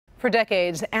For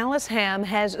decades, Alice Ham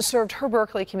has served her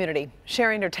Berkeley community,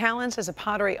 sharing her talents as a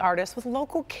pottery artist with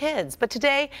local kids. But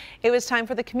today, it was time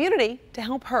for the community to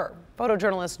help her.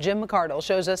 Photojournalist Jim McCardle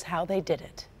shows us how they did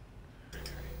it.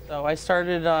 So I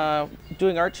started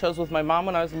doing art shows with my mom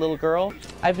when I was a little girl.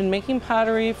 I've been making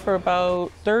pottery for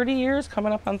about 30 years,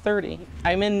 coming up on 30.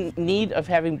 I'm in need of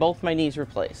having both my knees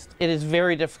replaced. It is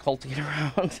very difficult to get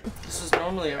around. This is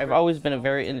normally, I've always been a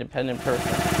very independent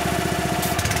person.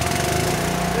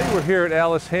 Today we're here at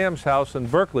Alice Ham's house in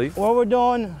Berkeley. What we're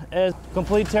doing is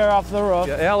complete tear off the roof.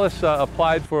 Yeah, Alice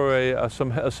applied for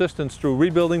some assistance through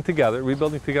Rebuilding Together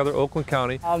Oakland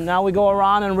County. Now we go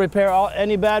around and repair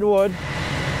any bad wood.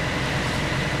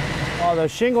 The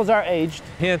shingles are aged.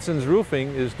 Hanson's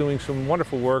Roofing is doing some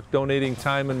wonderful work donating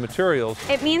time and materials.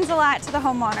 It means a lot to the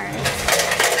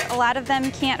homeowners. A lot of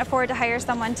them can't afford to hire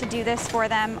someone to do this for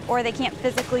them, or they can't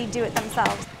physically do it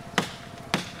themselves.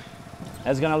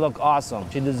 It's gonna look awesome.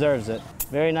 She deserves it.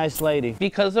 Very nice lady.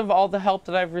 Because of all the help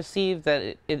that I've received,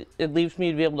 that it leaves me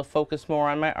to be able to focus more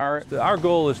on my art. Our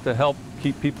goal is to help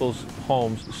keep people's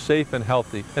homes safe and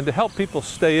healthy, and to help people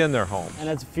stay in their homes. And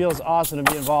it feels awesome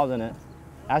to be involved in it.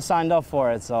 I signed up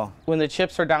for it, so. When the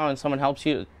chips are down and someone helps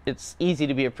you, it's easy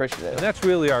to be appreciative. And that's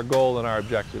really our goal and our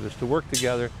objective, is to work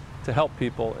together to help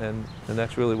people, and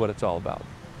that's really what it's all about.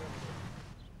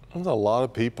 There's a lot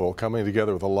of people coming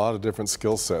together with a lot of different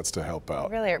skill sets to help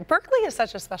out. Really, Berkeley is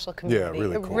such a special community. Yeah,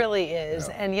 really it cool. really is.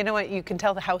 Yeah. And you know what? You can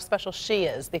tell how special she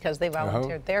is because they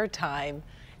volunteered their time.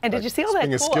 And did you see all that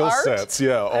cool skill art? sets,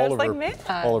 yeah, all of like,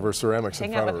 her ceramics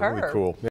in front of her, really cool.